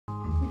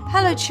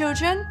Hello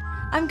children,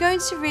 I'm going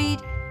to read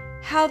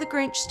How the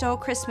Grinch Stole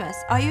Christmas.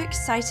 Are you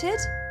excited?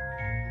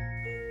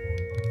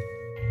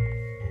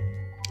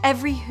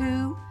 Every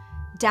Who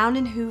down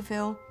in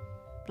Whoville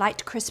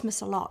liked Christmas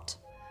a lot.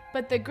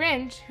 But the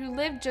Grinch, who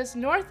lived just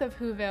north of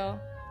Whoville,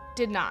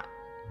 did not.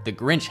 The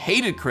Grinch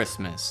hated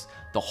Christmas,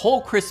 the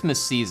whole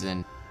Christmas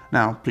season.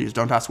 Now, please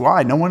don't ask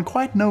why. No one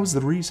quite knows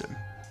the reason.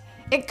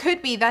 It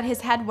could be that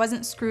his head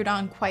wasn't screwed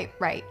on quite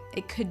right.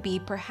 It could be,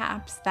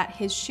 perhaps, that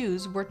his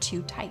shoes were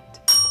too tight.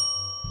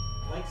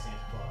 Like Santa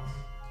Claus.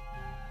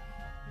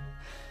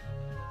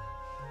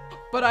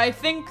 But I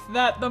think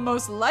that the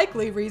most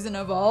likely reason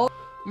of all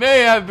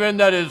May have been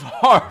that his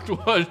heart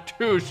was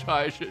 2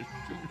 sizes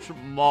too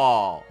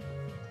small.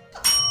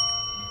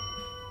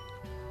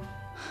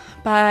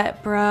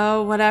 But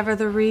bro, whatever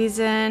the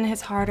reason,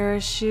 his heart or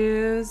his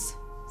shoes,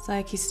 it's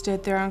like he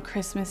stood there on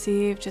Christmas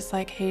Eve just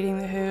like hating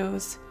the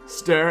Who's.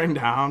 Staring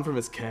down from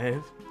his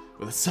cave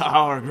with a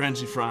sour,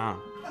 grinchy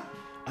frown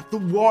at the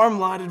warm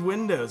lighted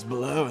windows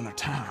below in their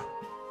town.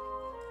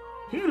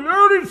 He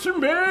loaded some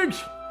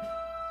bags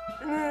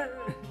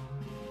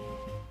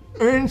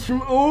and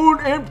some old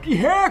empty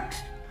hacks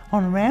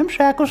on a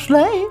ramshackle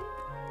sleigh,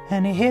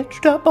 and he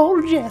hitched up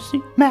old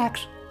Jesse,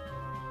 Max.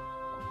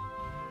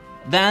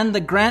 Then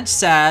the Grinch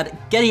said,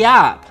 "Giddy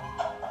up!"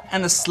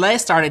 and the sleigh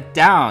started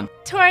down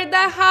Toward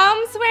the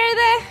homes where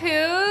the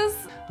Who's.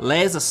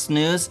 lays a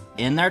snooze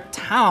in their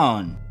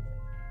town.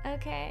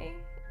 Okay.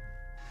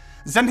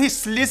 Then he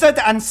slithered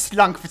and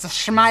slunk with a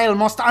smile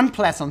most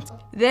unpleasant.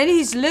 Then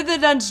he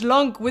slithered and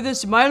slunk with a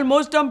smile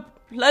most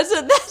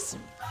unpleasant.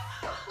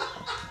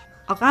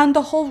 Around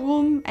the whole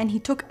room, and he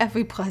took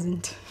every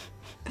present.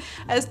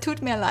 Es tut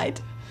mir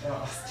leid.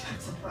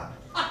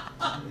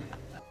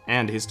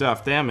 And he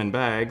stuffed them in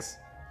bags.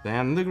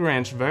 Then the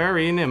Grinch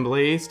very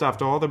nimbly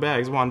stuffed all the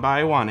bags one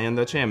by one in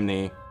the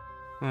chimney.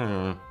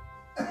 Then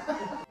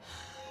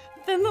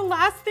the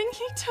last thing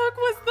he took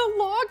was the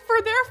log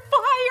for their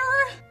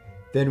fire.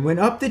 Then went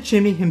up the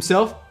chimney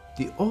himself,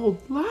 the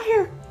old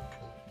liar.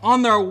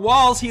 On their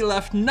walls he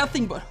left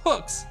nothing but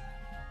hooks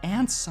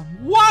and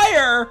some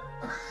wire.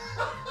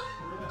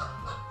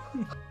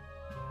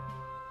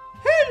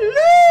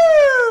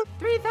 Hello!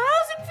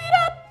 3,000 feet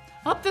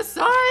up the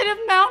side of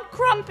Mount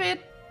Crumpet.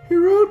 He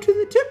rode to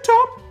the tip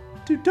top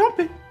to dump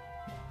it.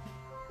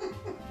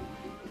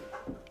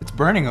 It's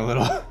burning a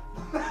little.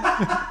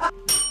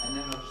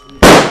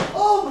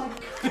 Oh my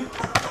god!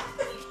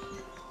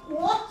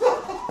 What the?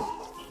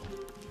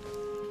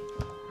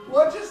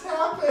 What just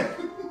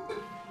happened?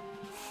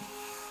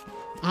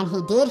 And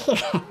he did hear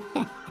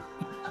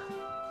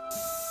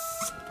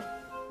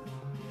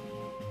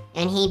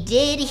And he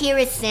did hear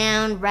a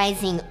sound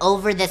rising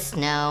over the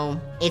snow.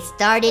 It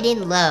started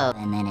in low,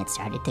 and then it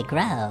started to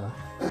grow.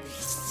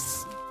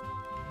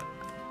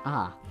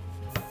 Ah.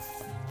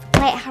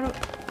 Wait, how do...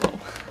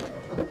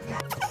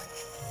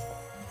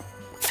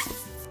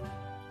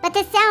 But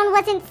the sound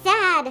wasn't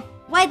sad.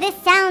 Why, this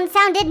sound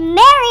sounded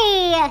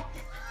merry!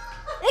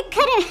 It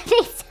couldn't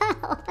be so.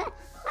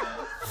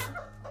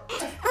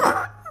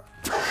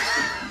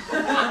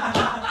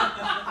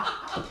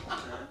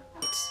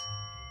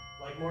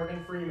 Like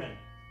Morgan Freeman.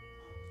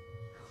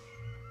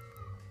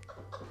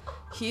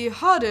 He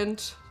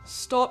hadn't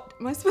stopped.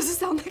 Am I supposed to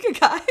sound like a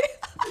guy?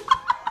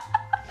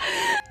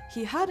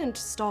 He hadn't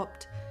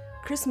stopped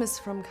Christmas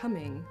from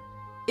coming.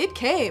 It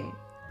came.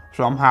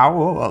 Somehow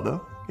or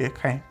other, it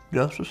came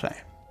just the same.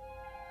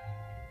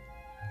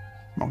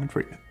 Morgan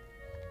Freeman.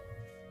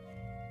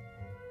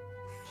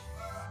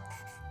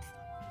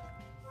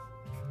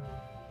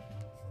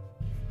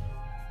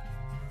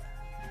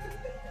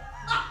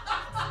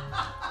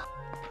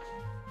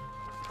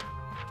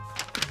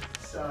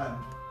 Son.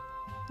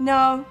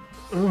 No.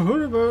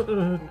 What about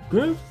the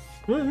Grinch?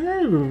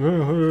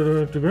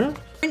 Grinch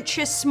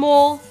is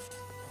small.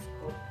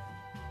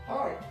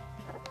 Hi.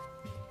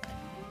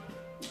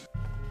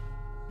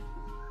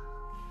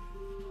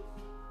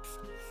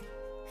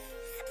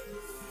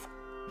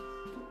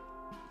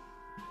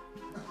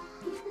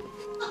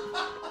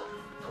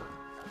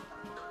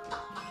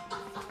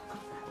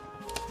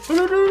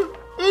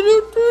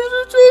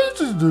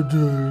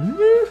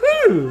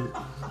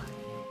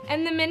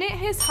 And the minute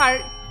his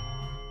heart...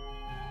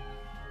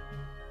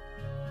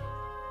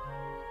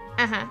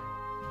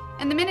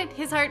 And the minute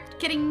his heart,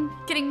 kidding,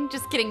 didn't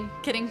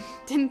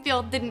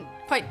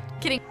quite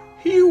kidding.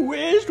 He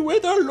whizzed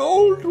with a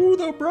lull through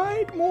the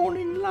bright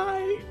morning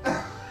light.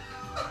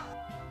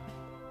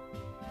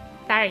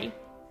 Sorry.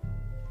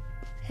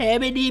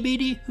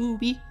 Habby-dibby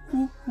hooby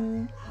hoo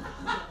hoo.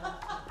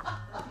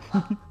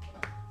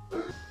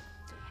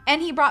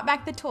 And he brought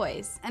back the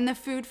toys and the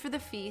food for the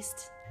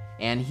feast.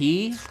 And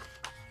he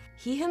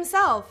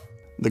himself.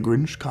 The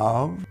Grinch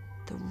carved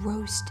The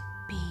roast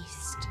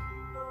beast.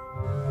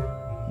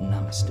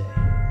 Namaste.